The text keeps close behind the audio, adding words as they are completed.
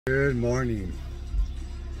Good morning.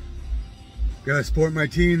 Gotta support my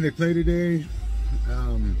team. They play today.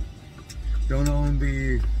 Don't own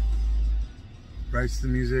the rights to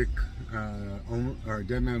the music. Or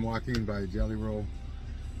Dead Man Walking by Jelly Roll.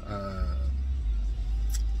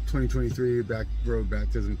 2023 Back Road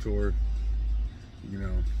Baptism Tour. You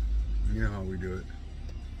know how we do it.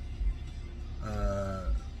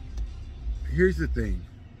 Here's the thing.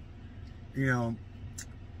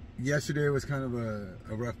 Yesterday was kind of a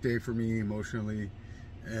rough day for me emotionally,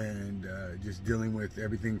 and just dealing with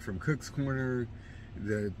everything from Cook's Corner,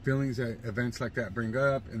 the feelings that events like that bring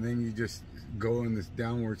up, and then you just go in this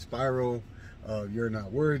downward spiral of you're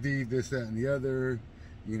not worthy, this, that, and the other,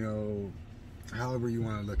 however you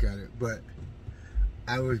want to look at it. But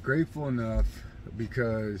I was grateful enough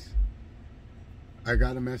because I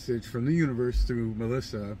got a message from the universe through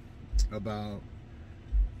Melissa about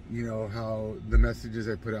how the messages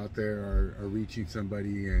I put out there are reaching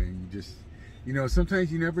somebody, and you just,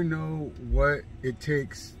 sometimes you never know what it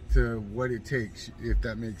takes to what it takes, if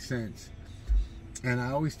that makes sense. And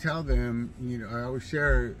I always tell them, I always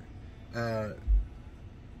share, I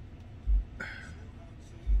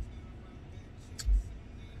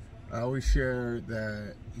always share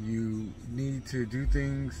that you need to do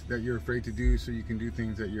things that you're afraid to do so you can do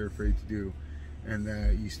things that you're afraid to do, and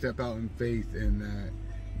that you step out in faith, and that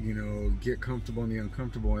get comfortable in the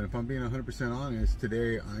uncomfortable. And if I'm being 100% honest,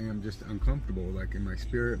 today I am just uncomfortable, like in my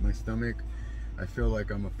spirit, my stomach. I feel like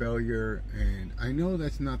I'm a failure, and I know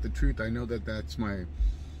that's not the truth. I know that that's my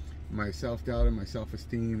self-doubt and my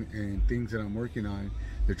self-esteem and things that I'm working on.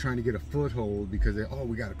 They're trying to get a foothold because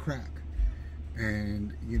we got a crack.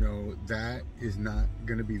 And that is not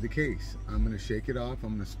going to be the case. I'm going to shake it off.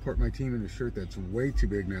 I'm going to support my team in a shirt that's way too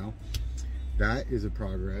big now. That is a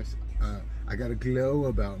progress. I got a glow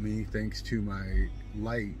about me thanks to my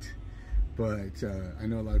light, but I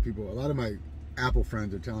know a lot of my Apple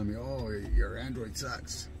friends are telling me, oh, your Android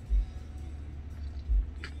sucks.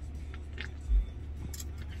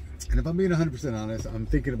 And if I'm being 100% honest, I'm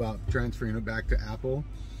thinking about transferring it back to Apple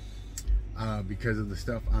because of the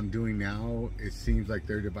stuff I'm doing now. It seems like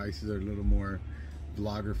their devices are a little more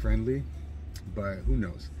vlogger friendly, but who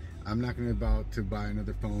knows? I'm not about to buy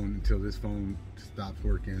another phone until this phone stops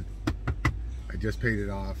working. I just paid it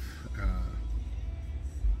off.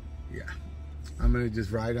 Yeah, I'm gonna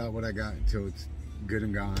just ride out what I got until it's good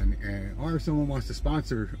and gone. Or if someone wants to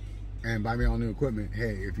sponsor and buy me all new equipment,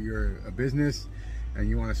 hey, if you're a business and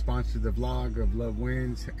you want to sponsor the vlog of Love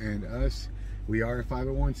Wins and us, we are a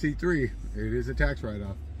 501c3. It is a tax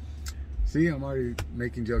write-off. See, I'm already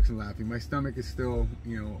making jokes and laughing. My stomach is still,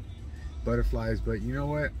 butterflies, but you know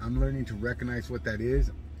what? I'm learning to recognize what that is.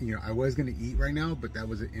 I was gonna eat right now, but that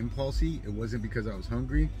was an impulse eat. It wasn't because I was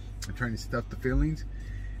hungry. I'm trying to stuff the feelings,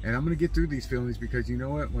 and I'm gonna get through these feelings, because you know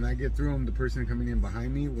what? When I get through them, the person coming in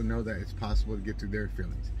behind me will know that it's possible to get through their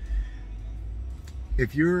feelings.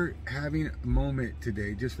 If you're having a moment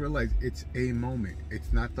today, just realize it's a moment.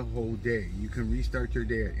 It's not the whole day. You can restart your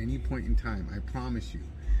day at any point in time. I promise you.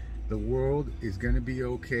 The world is gonna be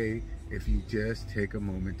okay if you just take a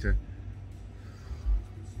moment to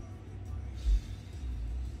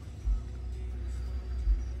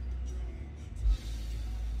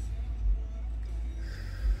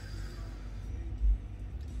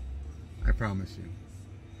I promise you.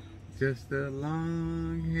 Just a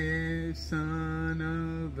long-haired son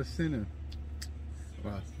of a sinner.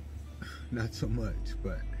 Well, not so much,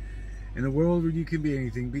 but in a world where you can be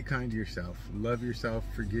anything, be kind to yourself. Love yourself,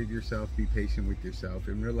 forgive yourself, be patient with yourself,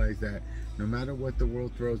 and realize that no matter what the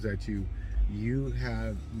world throws at you, you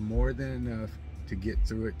have more than enough to get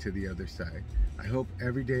through it to the other side. I hope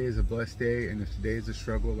every day is a blessed day, and if today is a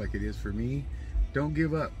struggle like it is for me, don't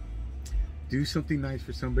give up. Do something nice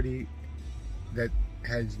for somebody that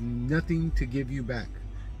has nothing to give you back,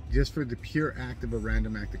 just for the pure act of a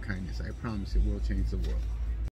random act of kindness. I promise it will change the world.